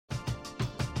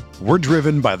We're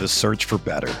driven by the search for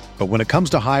better. But when it comes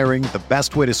to hiring, the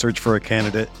best way to search for a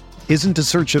candidate isn't to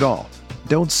search at all.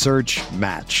 Don't search,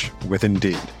 match with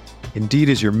Indeed. Indeed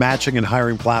is your matching and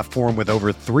hiring platform with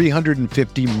over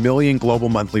 350 million global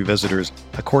monthly visitors,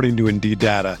 according to Indeed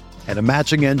data, and a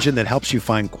matching engine that helps you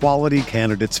find quality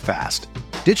candidates fast.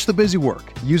 Ditch the busy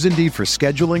work. Use Indeed for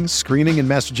scheduling, screening, and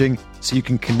messaging so you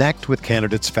can connect with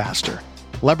candidates faster.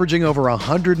 Leveraging over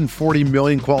 140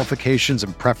 million qualifications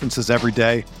and preferences every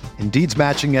day, Indeed's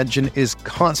matching engine is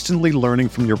constantly learning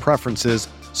from your preferences,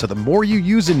 so the more you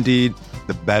use Indeed,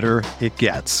 the better it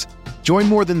gets. Join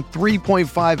more than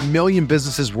 3.5 million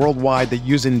businesses worldwide that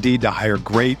use Indeed to hire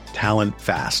great talent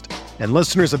fast. And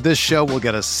listeners of this show will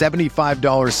get a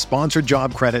 $75 sponsored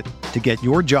job credit to get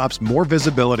your jobs more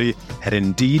visibility at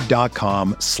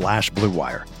Indeed.com/Blue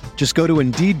Wire. Just go to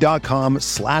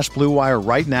Indeed.com/Blue Wire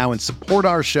right now and support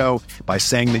our show by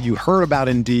saying that you heard about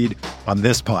Indeed on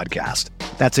this podcast.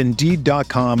 That's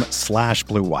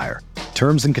Indeed.com/Blue Wire.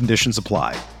 Terms and conditions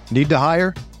apply. Need to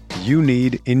hire? You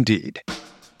need Indeed.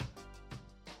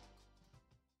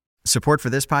 Support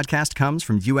for this podcast comes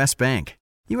from U.S. Bank.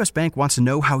 U.S. Bank wants to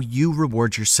know how you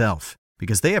reward yourself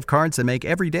because they have cards that make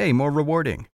every day more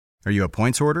rewarding. Are you a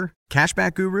points hoarder,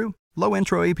 cashback guru, low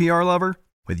intro APR lover?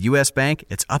 With U.S. Bank,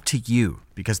 it's up to you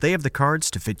because they have the cards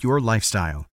to fit your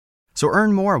lifestyle. So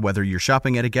earn more whether you're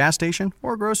shopping at a gas station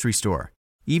or grocery store,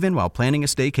 even while planning a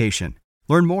staycation.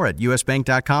 Learn more at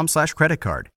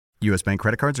usbank.com/creditcard. U.S. Bank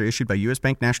credit cards are issued by U.S.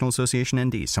 Bank National Association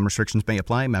ND. Some restrictions may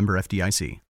apply. Member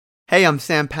FDIC. Hey, I'm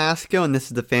Sam Pasco, and this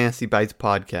is the Fantasy Bites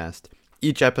podcast.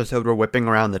 Each episode, we're whipping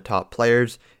around the top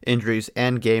players, injuries,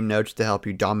 and game notes to help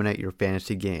you dominate your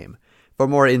fantasy game. For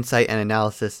more insight and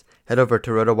analysis, head over to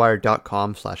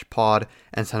rotowire.com/pod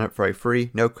and sign up for a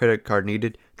free, no credit card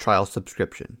needed trial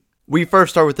subscription. We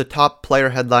first start with the top player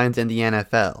headlines in the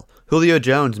NFL. Julio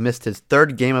Jones missed his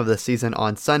third game of the season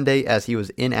on Sunday as he was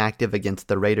inactive against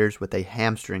the Raiders with a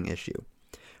hamstring issue.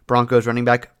 Broncos running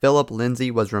back Phillip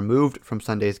Lindsay was removed from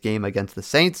Sunday's game against the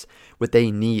Saints with a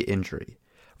knee injury.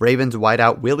 Ravens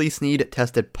wideout Willie Snead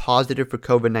tested positive for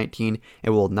COVID-19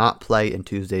 and will not play in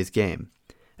Tuesday's game.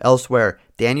 Elsewhere,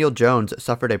 Daniel Jones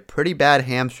suffered a pretty bad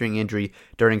hamstring injury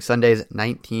during Sunday's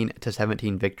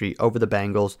 19-17 victory over the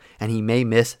Bengals, and he may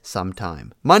miss some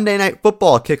time. Monday Night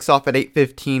Football kicks off at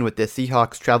 8:15 with the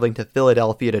Seahawks traveling to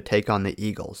Philadelphia to take on the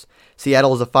Eagles.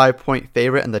 Seattle is a 5-point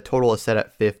favorite, and the total is set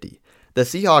at 50. The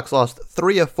Seahawks lost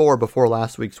 3 of 4 before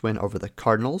last week's win over the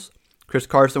Cardinals. Chris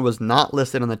Carson was not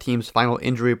listed on the team's final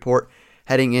injury report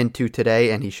heading into today,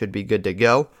 and he should be good to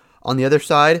go. On the other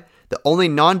side, the only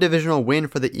non-divisional win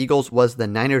for the Eagles was the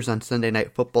Niners on Sunday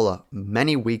Night Football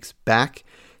many weeks back,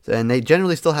 and they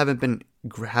generally still haven't been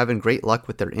having great luck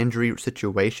with their injury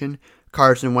situation.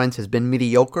 Carson Wentz has been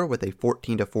mediocre with a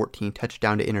 14-14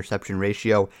 touchdown to interception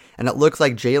ratio, and it looks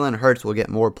like Jalen Hurts will get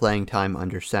more playing time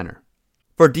under center.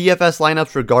 For DFS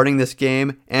lineups regarding this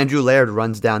game, Andrew Laird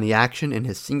runs down the action in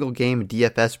his single-game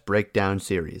DFS breakdown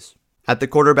series. At the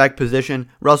quarterback position,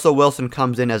 Russell Wilson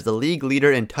comes in as the league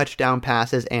leader in touchdown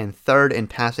passes and third in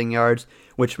passing yards,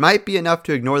 which might be enough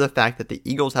to ignore the fact that the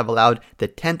Eagles have allowed the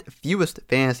 10th fewest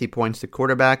fantasy points to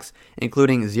quarterbacks,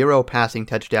 including 0 passing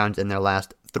touchdowns in their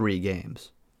last 3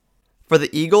 games. For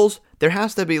the Eagles, there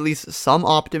has to be at least some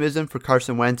optimism for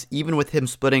Carson Wentz, even with him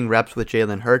splitting reps with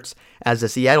Jalen Hurts, as the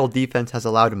Seattle defense has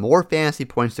allowed more fantasy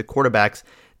points to quarterbacks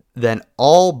than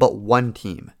all but one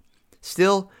team.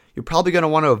 Still, you're probably going to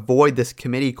want to avoid this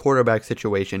committee quarterback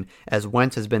situation, as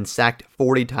Wentz has been sacked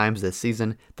 40 times this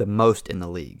season, the most in the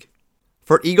league.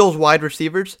 For Eagles wide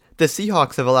receivers, the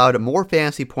Seahawks have allowed more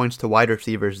fantasy points to wide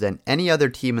receivers than any other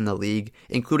team in the league,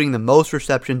 including the most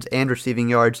receptions and receiving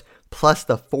yards, plus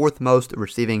the 4th most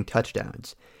receiving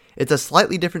touchdowns. It's a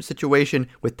slightly different situation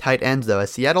with tight ends, though,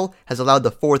 as Seattle has allowed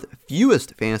the 4th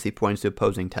fewest fantasy points to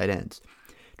opposing tight ends.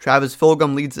 Travis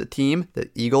Fulgham leads the team, the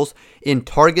Eagles, in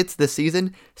targets this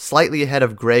season, slightly ahead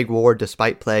of Greg Ward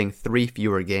despite playing 3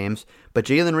 fewer games, but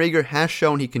Jalen Reagor has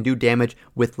shown he can do damage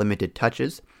with limited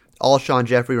touches. Alshon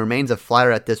Jeffrey remains a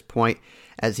flyer at this point,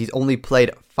 as he's only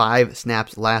played 5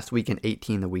 snaps last week and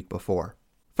 18 the week before.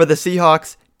 For the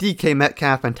Seahawks, DK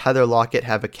Metcalf and Tyler Lockett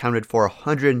have accounted for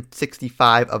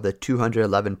 165 of the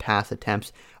 211 pass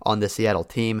attempts on the Seattle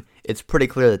team. It's pretty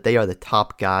clear that they are the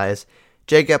top guys.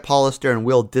 Jacob Hollister and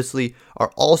Will Dissly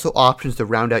are also options to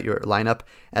round out your lineup,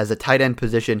 as the tight end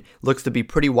position looks to be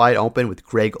pretty wide open with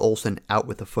Greg Olsen out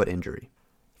with a foot injury.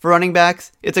 For running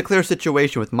backs, it's a clear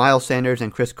situation with Miles Sanders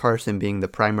and Chris Carson being the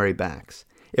primary backs.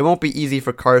 It won't be easy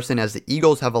for Carson, as the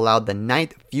Eagles have allowed the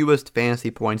 9th fewest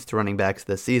fantasy points to running backs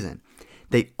this season.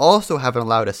 They also haven't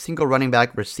allowed a single running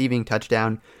back receiving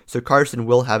touchdown, so Carson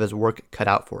will have his work cut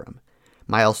out for him.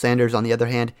 Miles Sanders, on the other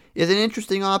hand, is an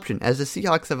interesting option as the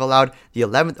Seahawks have allowed the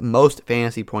 11th most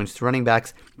fantasy points to running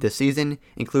backs this season,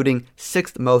 including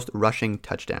 6th most rushing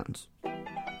touchdowns.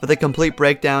 For the complete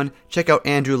breakdown, check out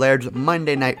Andrew Laird's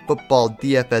Monday Night Football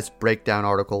DFS breakdown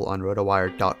article on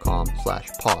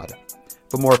rotowire.com/pod.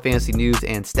 For more fantasy news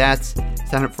and stats,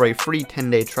 sign up for a free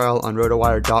 10-day trial on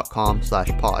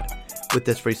rotowire.com/pod. With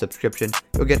this free subscription,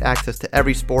 you'll get access to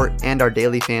every sport and our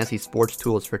daily fantasy sports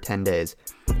tools for 10 days.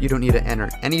 You don't need to enter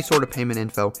any sort of payment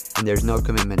info, and there's no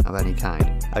commitment of any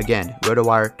kind. Again,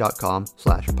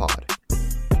 rotowire.com/pod.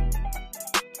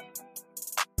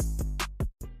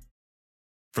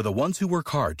 For the ones who work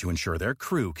hard to ensure their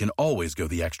crew can always go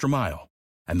the extra mile,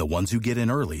 and the ones who get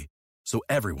in early so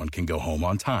everyone can go home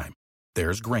on time,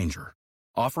 there's Grainger,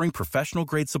 offering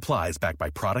professional-grade supplies backed by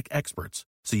product experts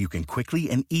so you can quickly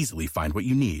and easily find what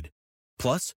you need.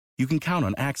 Plus, you can count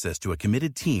on access to a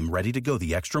committed team ready to go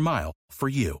the extra mile for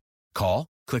you. Call,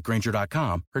 click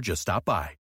Grainger.com, or just stop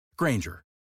by. Grainger,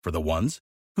 for the ones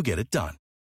who get it done.